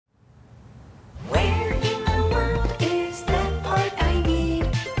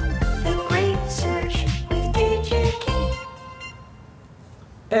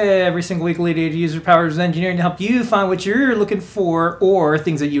Every single week, Lady User Powers Engineering to help you find what you're looking for or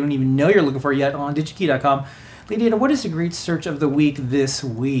things that you don't even know you're looking for yet on Digi-Key.com. Lady Ada, what is the great search of the week this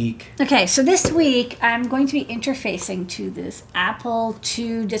week? Okay, so this week I'm going to be interfacing to this Apple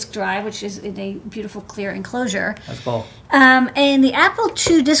II disk drive, which is in a beautiful clear enclosure. That's cool. And the Apple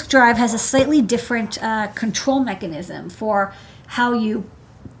II disk drive has a slightly different control mechanism for how you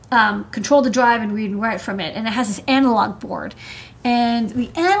control the drive and read and write from it. And it has this analog board. And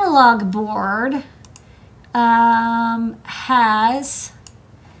the analog board has,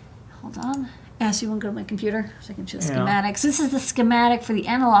 hold on. So you want to go to my computer so I can show the schematics. So this is the schematic for the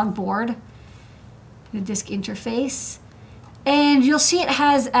analog board, the disk interface. And you'll see it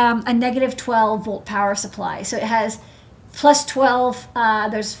has a negative 12 volt power supply. So it has plus 12,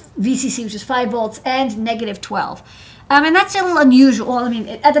 there's VCC, which is 5 volts, and negative 12. And that's a little unusual. I mean,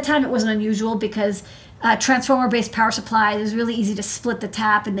 at the time it wasn't unusual because transformer-based power supply is really easy to split the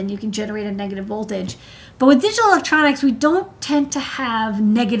tap and then you can generate a negative voltage. But with digital electronics, we don't tend to have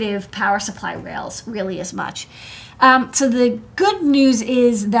negative power supply rails really as much. So the good news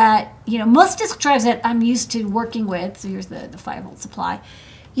is that, you know, most disk drives that I'm used to working with, so here's the 5 volt supply.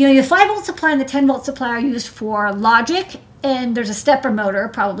 You know, your 5 volt supply and the 10 volt supply are used for logic, and there's a stepper motor,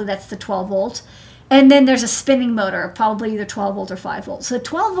 probably that's the 12 volt. And then there's a spinning motor, probably either 12 volt or 5 volt. So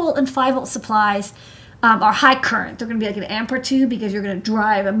 12 volt and 5 volt supplies are high current. They're going to be like an amp or two because you're going to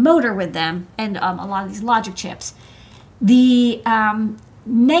drive a motor with them and a lot of these logic chips. The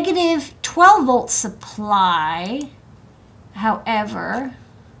negative 12 volt supply, however,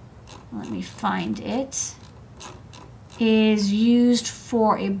 let me find it, is used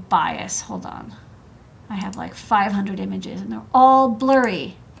for a bias. Hold on. I have like 500 images and they're all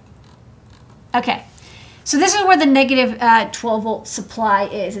blurry. Okay. So this is where the negative 12 volt supply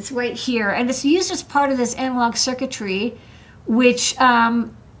is. It's right here, and it's used as part of this analog circuitry, which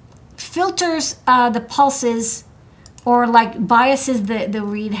filters the pulses or like biases the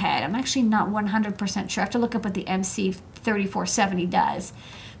read head. I'm actually not 100% sure. I have to look up what the MC3470 does.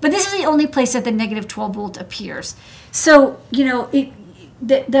 But this is the only place that the negative 12 volt appears. So, you know, the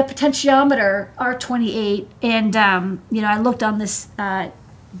potentiometer R28, and, you know, I looked on this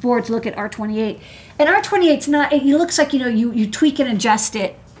board to look at R28. And R28's not, it looks like, you know, you tweak and adjust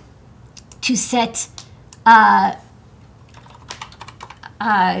it to set it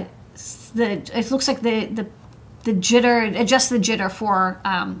looks like the jitter, adjust the jitter for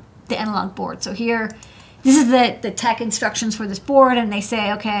the analog board. So here, this is the tech instructions for this board, and they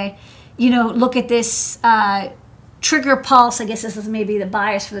say, okay, you know, look at this trigger pulse. I guess this is maybe the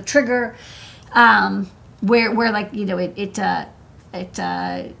bias for the trigger, where like, you know,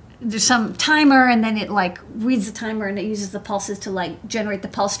 there's some timer, and then it like reads the timer and it uses the pulses to like generate the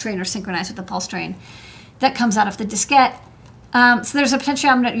pulse train or synchronize with the pulse train that comes out of the diskette. So there's a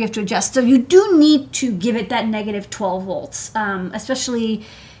potentiometer that you have to adjust. So you do need to give it that negative 12 volts, especially,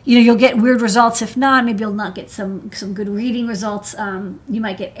 you know, you'll get weird results. If not, maybe you'll not get some good reading results. You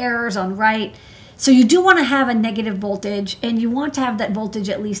might get errors on write. So you do want to have a negative voltage, and you want to have that voltage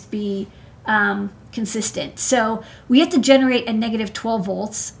at least be consistent. So we have to generate a negative 12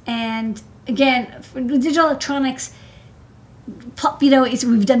 volts. And again, for digital electronics, you know,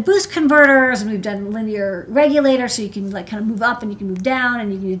 we've done boost converters and we've done linear regulators, so you can like kind of move up and you can move down,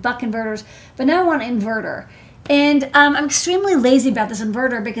 and you can use buck converters. But now I want an inverter. And I'm extremely lazy about this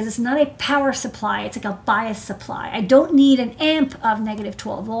inverter because it's not a power supply, it's like a bias supply. I don't need an amp of negative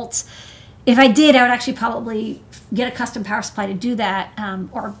 12 volts. If I did, I would actually probably get a custom power supply to do that,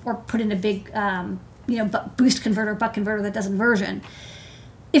 or put in a big, you know, boost converter, buck converter that does inversion.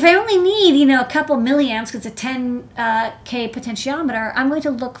 If I only need, you know, a couple milliamps, because it's a 10K potentiometer, I'm going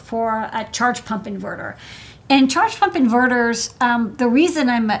to look for a charge pump inverter. And charge pump inverters, the reason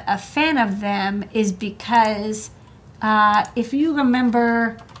I'm a fan of them is because if you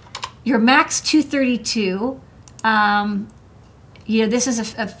remember your MAX232, you know, this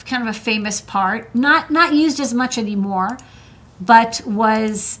is a kind of a famous part, not used as much anymore, but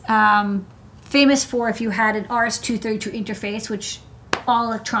was famous for if you had an RS232 interface, which all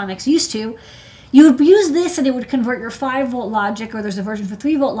electronics used to. You would use this and it would convert your 5 volt logic, or there's a version for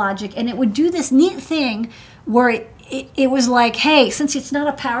 3 volt logic, and it would do this neat thing where it was like, hey, since it's not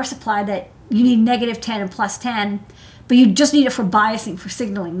a power supply that you need negative 10 and plus 10, but you just need it for biasing, for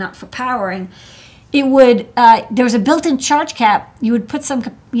signaling, not for powering, it would, there was a built-in charge cap. You would put some,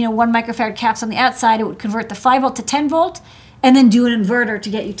 you know, 1 microfarad caps on the outside. It would convert the 5 volt to 10 volt, and then do an inverter to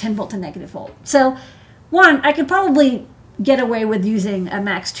get you 10 volt to negative volt. So, one, I could probably get away with using a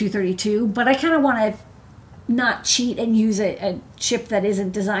MAX232, but I kind of want to not cheat and use a chip that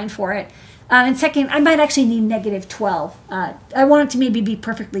isn't designed for it. And second, I might actually need negative 12. I want it to maybe be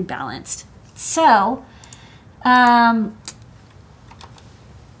perfectly balanced. So, so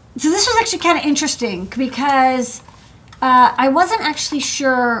this was actually kind of interesting because I wasn't actually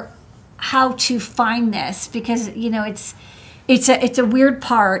sure how to find this because, you know, it's a weird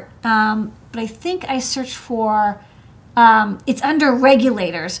part. But I think I searched for, it's under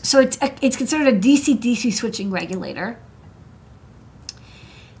regulators. So it's considered a DC-DC switching regulator.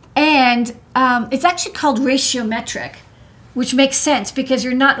 And it's actually called ratiometric, which makes sense because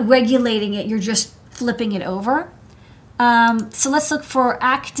you're not regulating it, you're just flipping it over. So let's look for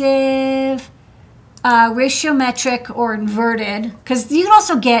active, ratiometric, or inverted, because you can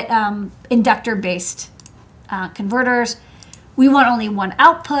also get inductor-based converters. We want only one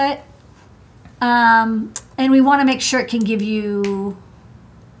output, and we want to make sure it can give you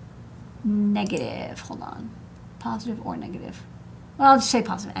negative, hold on, positive or negative. Well, I'll just say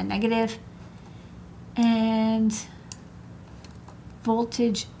positive and negative. And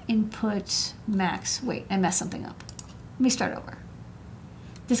voltage input max. Wait, I messed something up. Let me start over.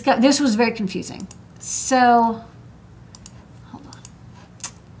 This was very confusing. So, hold on.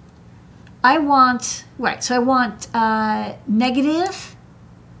 I want negative.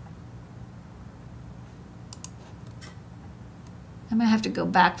 I'm gonna have to go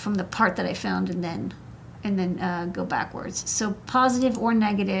back from the part that I found and then go backwards. So positive or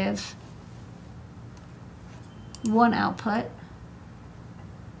negative, one output,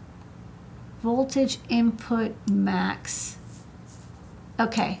 voltage input max.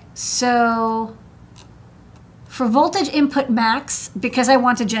 Okay, so for voltage input max, because I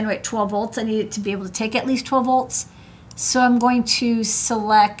want to generate 12 volts, I need it to be able to take at least 12 volts. So I'm going to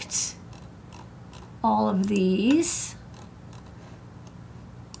select all of these.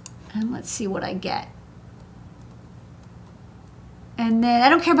 And let's see what I get. And then I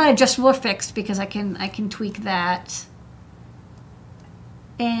don't care about adjustable or fixed because I can tweak that.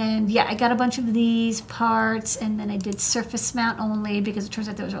 And yeah, I got a bunch of these parts, and then I did surface mount only because it turns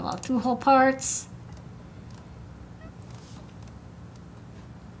out there was a lot of through-hole parts.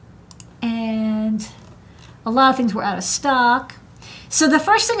 And a lot of things were out of stock. So the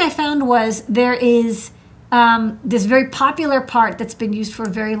first thing I found was there is this very popular part that's been used for a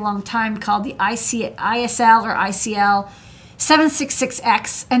very long time called the ISL or ICL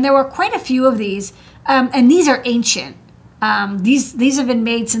 766X, and there were quite a few of these, and these are ancient. These have been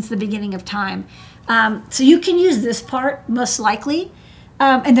made since the beginning of time. So you can use this part most likely,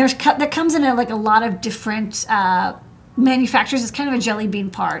 and that comes in a lot of different manufacturers. It's kind of a jelly bean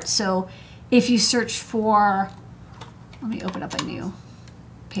part. So if you search for, let me open up a new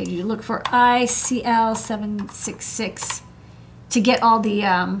page. You look for ICL 766 to get all the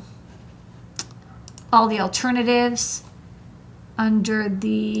alternatives under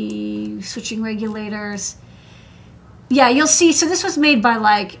the switching regulators. Yeah, you'll see. So this was made by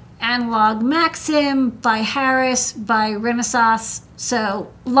like Analog Maxim, by Harris, by Renesas.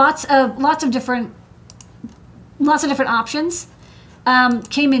 So lots of different options.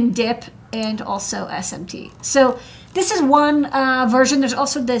 Came in dip and also SMT. So this is one version. There's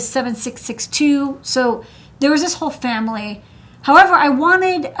also the 7662. So there was this whole family. However, I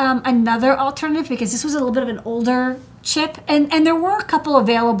wanted another alternative because this was a little bit of an older chip, and there were a couple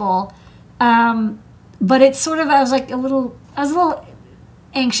available, but it's sort of, I was a little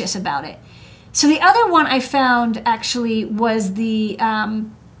anxious about it. So the other one I found actually was the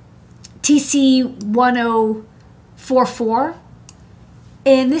TC1044,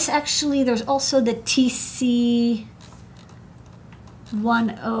 and this actually, there's also the TC1054. One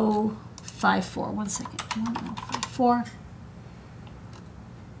second, 1054.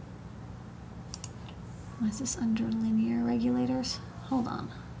 Is this under linear regulators? Hold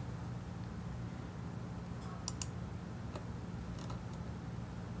on.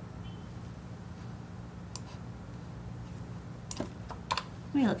 Let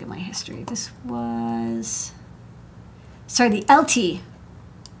me look at my history. This was, sorry, the LT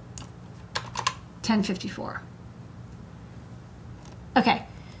 1054. Okay,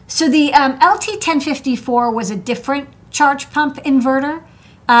 so the LT 1054 was a different charge pump inverter.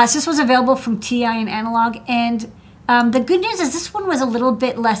 So this was available from TI and Analog, and the good news is this one was a little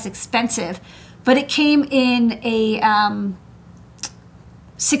bit less expensive, but it came in a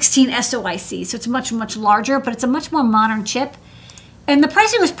 16 SOIC, so it's much larger, but it's a much more modern chip, and the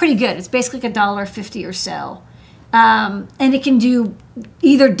pricing was pretty good. It's basically like $1.50 or so, and it can do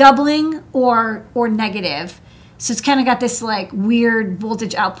either doubling or negative. So it's kind of got this like weird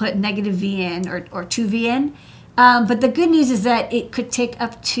voltage output, negative VN or 2 VN. But the good news is that it could take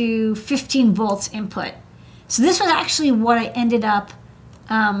up to 15 volts input. So this was actually what I ended up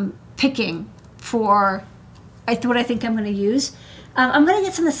picking for what I think I'm going to use. I'm going to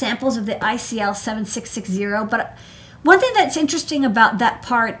get some of the samples of the ICL 7660, but one thing that's interesting about that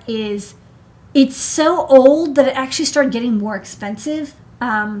part is it's so old that it actually started getting more expensive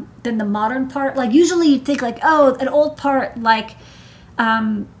than the modern part. Like usually you'd think like, oh, an old part like,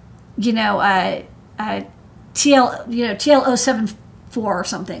 TL074 or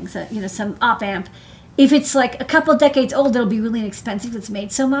something, so, some op amp. If it's like a couple decades old, it'll be really inexpensive. It's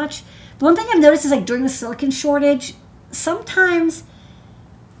made so much. But one thing I've noticed is like during the silicon shortage, sometimes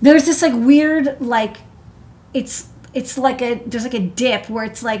there's this like weird, like it's like there's like a dip where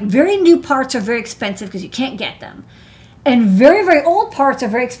it's like very new parts are very expensive because you can't get them. And very, very old parts are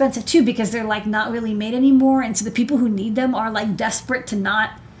very expensive too because they're like not really made anymore. And so the people who need them are like desperate to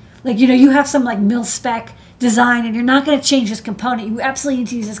not, like, you have some like mil spec design and you're not going to change this component. You absolutely need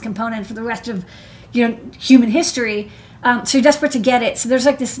to use this component for the rest of human history. So you're desperate to get it. So there's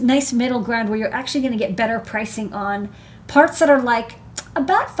like this nice middle ground where you're actually going to get better pricing on parts that are like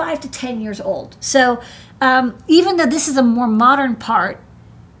about 5 to 10 years old. So even though this is a more modern part,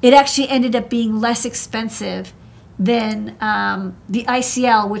 it actually ended up being less expensive than the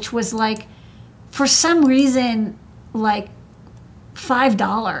ICL, which was like, for some reason, like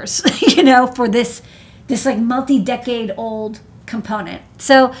 $5, for this like multi-decade old component.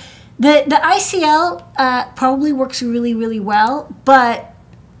 So the ICL probably works really, really well, but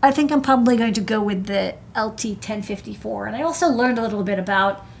I think I'm probably going to go with the LT1054. And I also learned a little bit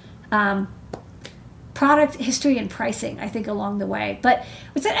about product history and pricing, I think, along the way. But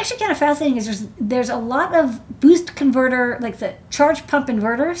what's actually kind of fascinating is there's a lot of boost converter, like the charge pump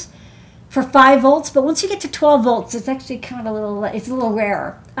inverters for 5 volts, but once you get to 12 volts, it's actually kind of a little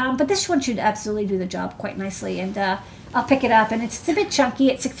rarer. But this one should absolutely do the job quite nicely, and I'll pick it up. And it's a bit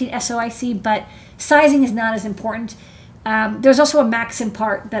chunky at 16 SOIC, but sizing is not as important. There's also a Maxim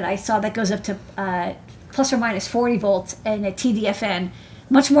part that I saw that goes up to plus or minus 40 volts and a TDFN,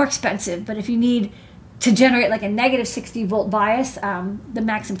 much more expensive. But if you need to generate like a negative 60 volt bias, the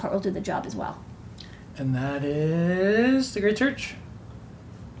Maxim part will do the job as well. And that is The Great Search.